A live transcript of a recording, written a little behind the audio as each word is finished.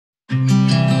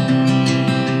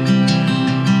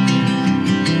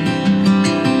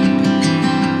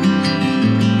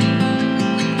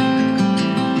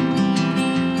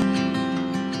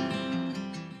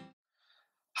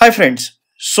Hi friends.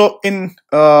 So in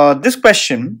this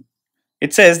question,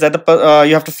 it says that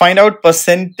you have to find out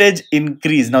percentage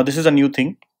increase. Now this is a new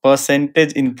thing.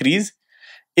 Percentage increase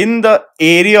in the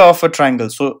area of a triangle.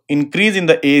 So increase in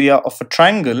the area of a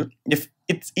triangle if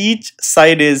each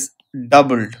side is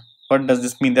doubled. What does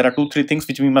this mean? There are three things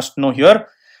which we must know here.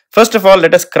 First of all,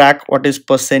 let us crack what is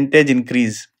percentage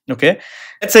increase. Okay.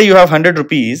 Let's say you have 100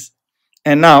 rupees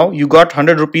and now you got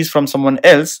 100 rupees from someone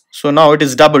else, so now it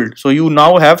is doubled, so you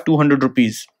now have 200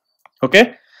 rupees.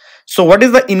 Okay, so what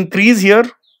is the increase here?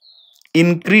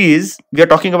 Increase, we are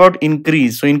talking about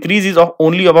increase, so increase is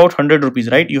only about 100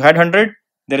 rupees, right? You had 100,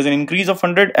 there is an increase of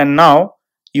 100 and now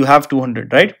you have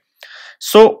 200, right?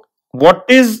 So what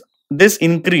is this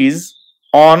increase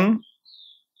on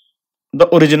the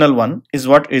original one is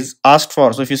what is asked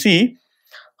for. So if you see,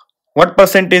 what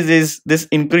percentage is this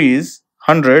increase?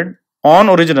 100 on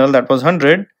original, that was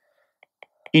 100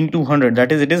 into 100,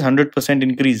 that is, it is 100%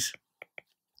 increase.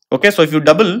 Okay, so if you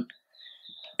double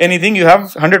anything, you have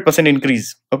 100%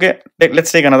 increase. Okay,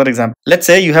 let's take another example. Let's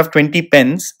say you have 20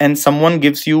 pens and someone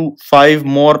gives you 5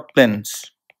 more pens.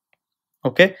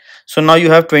 Okay, so now you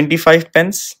have 25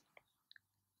 pens.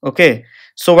 Okay,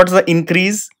 so what's the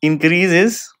increase? Increase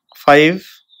is 5.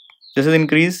 This is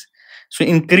increase. So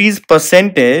increase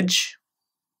percentage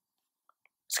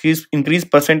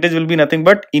will be nothing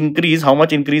but increase, how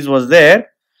much increase was there,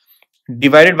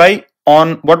 divided by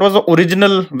on what was the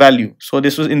original value. So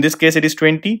this was, in this case, it is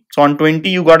 20. So on 20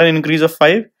 you got an increase of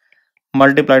 5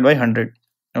 multiplied by 100.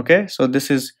 Okay, so this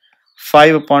is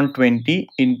 5 upon 20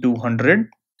 into 100.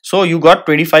 So you got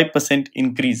 25%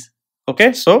 increase.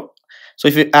 Okay, so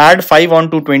if you add 5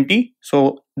 onto 20,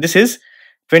 so this is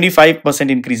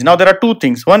 25% increase. Now there are two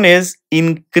things. One is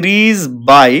increase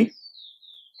by,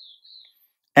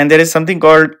 and there is something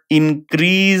called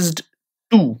increased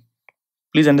to.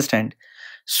 Please understand.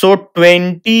 So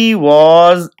 20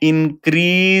 was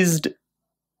increased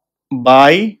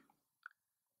by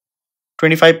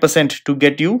 25% to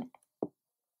get you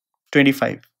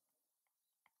 25.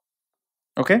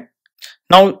 Okay.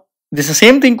 Now this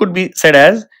same thing could be said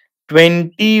as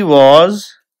 20 was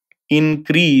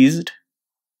increased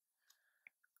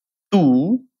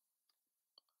to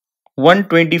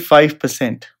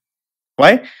 125%.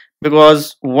 Why?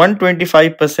 Because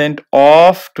 125%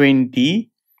 of 20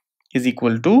 is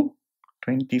equal to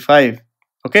 25.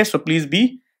 Okay, so please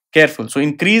be careful. So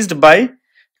increased by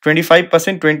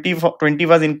 25%, 20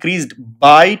 was increased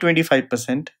by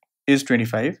 25% is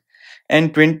 25,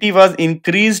 and 20 was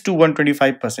increased to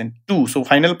 125% 2. So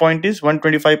final point is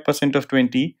 125% of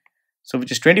 20, so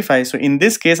which is 25. So in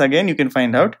this case again you can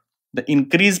find out the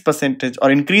increase percentage or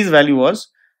increase value was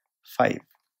 5.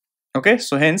 Okay,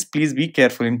 so hence please be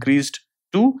careful, increased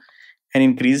to and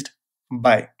increased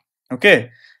by.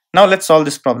 Okay, now let's solve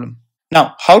this problem.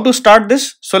 Now how to start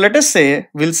this? So let us say,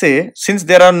 we'll say, since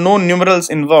there are no numerals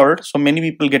involved, so many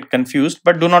people get confused,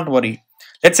 but do not worry.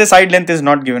 Let's say side length is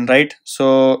not given, right?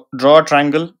 So draw a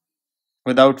triangle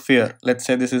without fear. Let's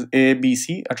say this is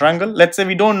ABC, a triangle. Let's say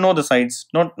we don't know the sides,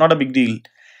 not a big deal.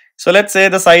 So let's say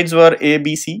the sides were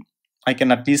ABC. I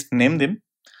can at least name them.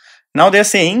 Now they're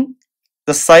saying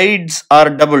the sides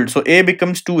are doubled. So A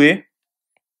becomes 2A,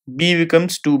 B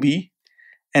becomes 2B,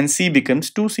 and C becomes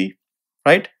 2C,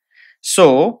 right?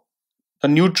 So the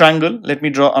new triangle, let me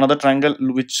draw another triangle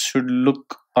which should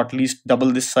look at least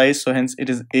double this size. So hence it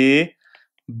is A,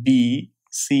 B,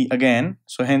 C again.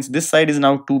 So hence this side is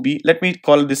now 2B. Let me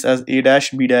call this as A dash,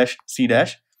 B dash, C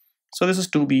dash. So this is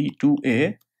 2B,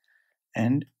 2A,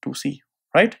 and 2C,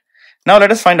 right? Now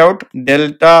let us find out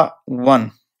delta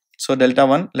 1. So delta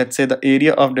 1, let's say the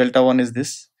area of delta 1 is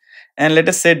this, and let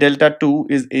us say delta 2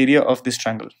 is area of this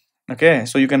triangle. Okay,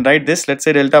 so you can write this. Let's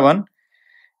say delta 1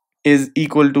 is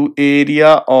equal to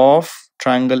area of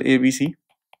triangle ABC,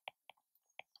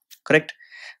 correct?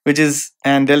 Which is,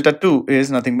 and delta 2 is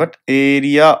nothing but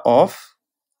area of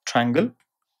triangle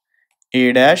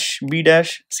A dash, B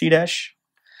dash, C dash.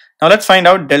 Now let's find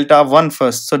out delta 1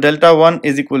 first. So delta 1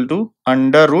 is equal to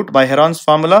under root by Heron's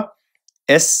formula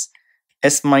S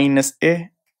minus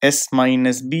A, S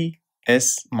minus B,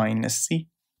 S minus C.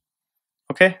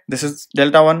 Okay, this is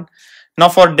delta 1. Now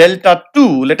for delta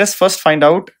 2, let us first find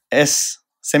out S,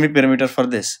 semi-perimeter for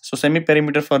this. So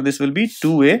semi-perimeter for this will be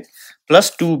 2A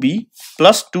plus 2B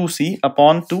plus 2C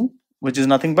upon 2, which is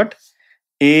nothing but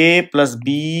A plus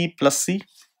B plus C,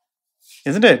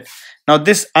 isn't it? Now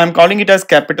this, I am calling it as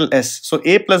capital S. So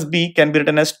A plus B can be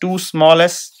written as 2 small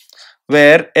s,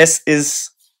 where S is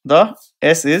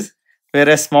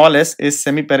whereas small s is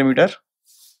semi-perimeter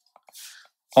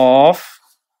of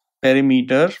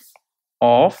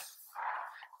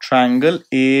triangle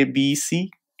ABC.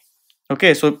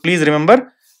 Okay, so please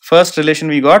remember, first relation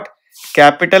we got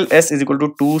capital S is equal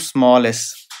to 2 small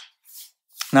s.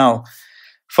 Now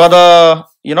for the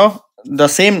the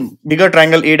same bigger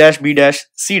triangle A dash B dash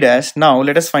C dash, now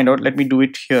let us find out. Let me do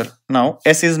it here. Now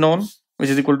S is known, which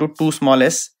is equal to 2 small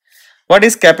s. What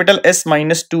is capital S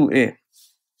minus 2a?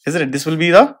 Isn't it? This will be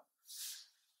the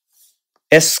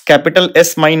S, capital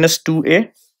S minus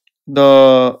 2a. The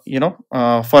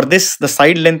for this the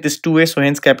side length is 2a, so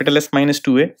hence capital S minus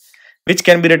 2a, which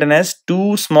can be written as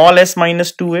 2 small s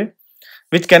minus 2a,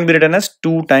 which can be written as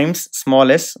 2 times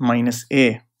small s minus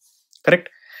a. Correct?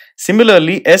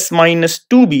 Similarly, s minus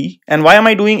 2b, and why am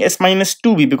I doing s minus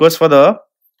 2b? Because for the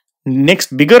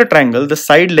next bigger triangle, the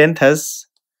side length has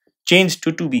changed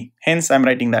to 2b, hence I'm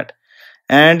writing that.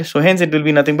 And so hence it will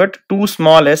be nothing but 2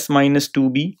 small s minus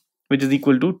 2b, which is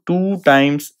equal to 2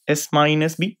 times s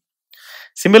minus b.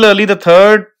 Similarly, the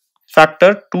third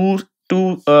factor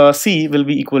 2c will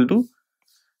be equal to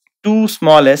 2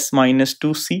 small s minus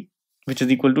 2c, which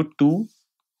is equal to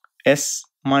 2s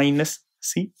minus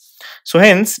c. So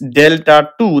hence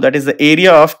delta 2, that is the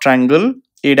area of triangle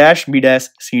A dash B dash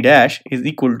C dash, is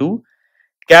equal to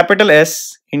capital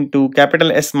S into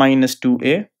capital S minus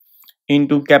 2a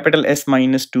into capital S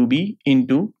minus 2b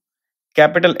into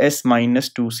capital S minus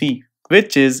 2c,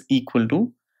 which is equal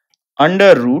to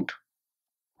under root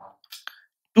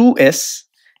 2s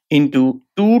into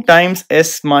 2 times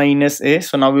s minus a.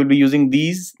 So now we'll be using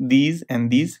these and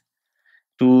these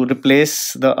to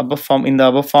replace the above form in the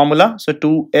above formula. So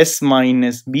 2s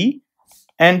minus b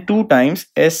and 2 times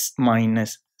s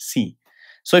minus c.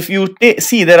 So if you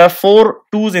see, there are 4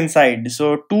 2's inside,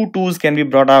 so 2 2's can be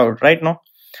brought out right now,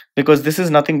 because this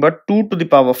is nothing but 2 to the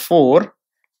power 4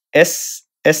 s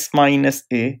minus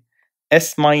a,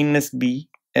 s minus b,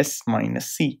 s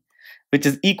minus c, which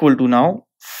is equal to now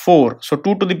 4. So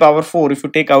 2 to the power 4, if you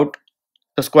take out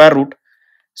the square root,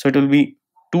 so it will be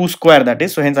 2 square, that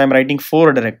is, so hence I am writing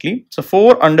 4 directly. So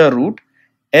 4 under root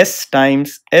s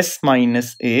times s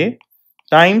minus a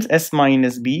times s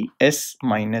minus b, s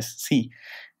minus c.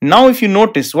 Now if you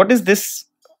notice, what is this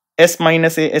s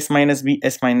minus a, s minus b,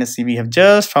 s minus c? We have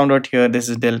just found out here, this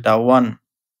is delta 1,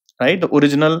 right? The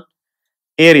original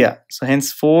area. So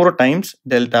hence 4 times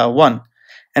delta 1.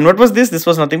 And what was this? This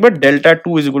was nothing but delta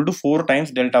 2 is equal to 4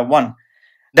 times delta 1.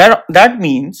 That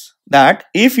means that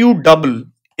if you double,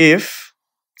 if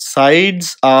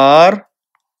sides are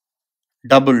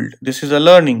doubled, this is a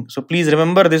learning, so please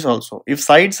remember this also. If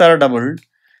sides are doubled,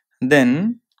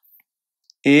 then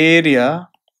area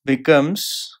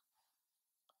becomes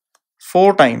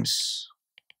 4 times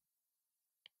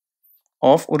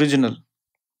of original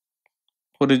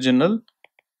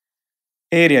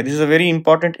area. This is a very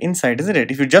important insight, isn't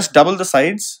it? If you just double the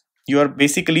sides, you are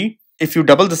basically, if you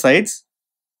double the sides,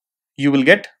 you will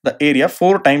get the area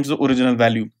 4 times the original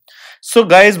value. So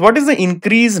guys, what is the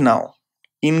increase now?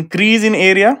 Increase in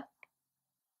area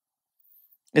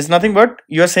is nothing but,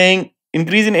 you are saying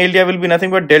increase in area will be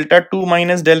nothing but delta 2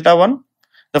 minus delta 1,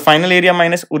 the final area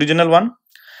minus original 1.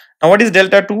 Now what is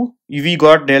delta 2? We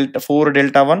got delta 4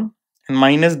 delta 1, and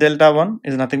minus delta 1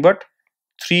 is nothing but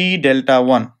 3 delta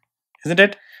 1, isn't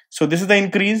it? So this is the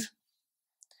increase,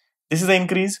 this is the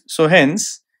increase. So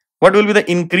hence what will be the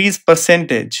increase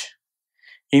percentage?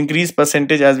 Increase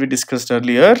percentage, as we discussed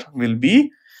earlier, will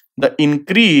be the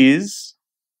increase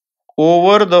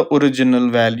over the original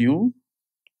value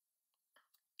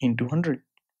into 100.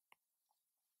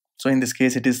 So in this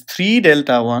case it is 3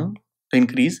 delta 1, the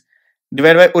increase,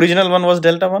 divided by original 1 was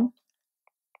delta 1,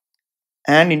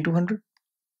 and into 100.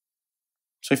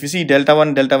 So if you see, delta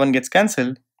 1 gets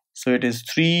cancelled, so it is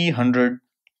 300%.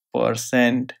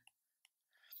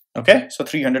 Okay, so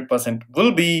 300%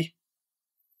 will be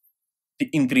the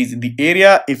increase in the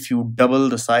area if you double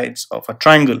the sides of a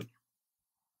triangle.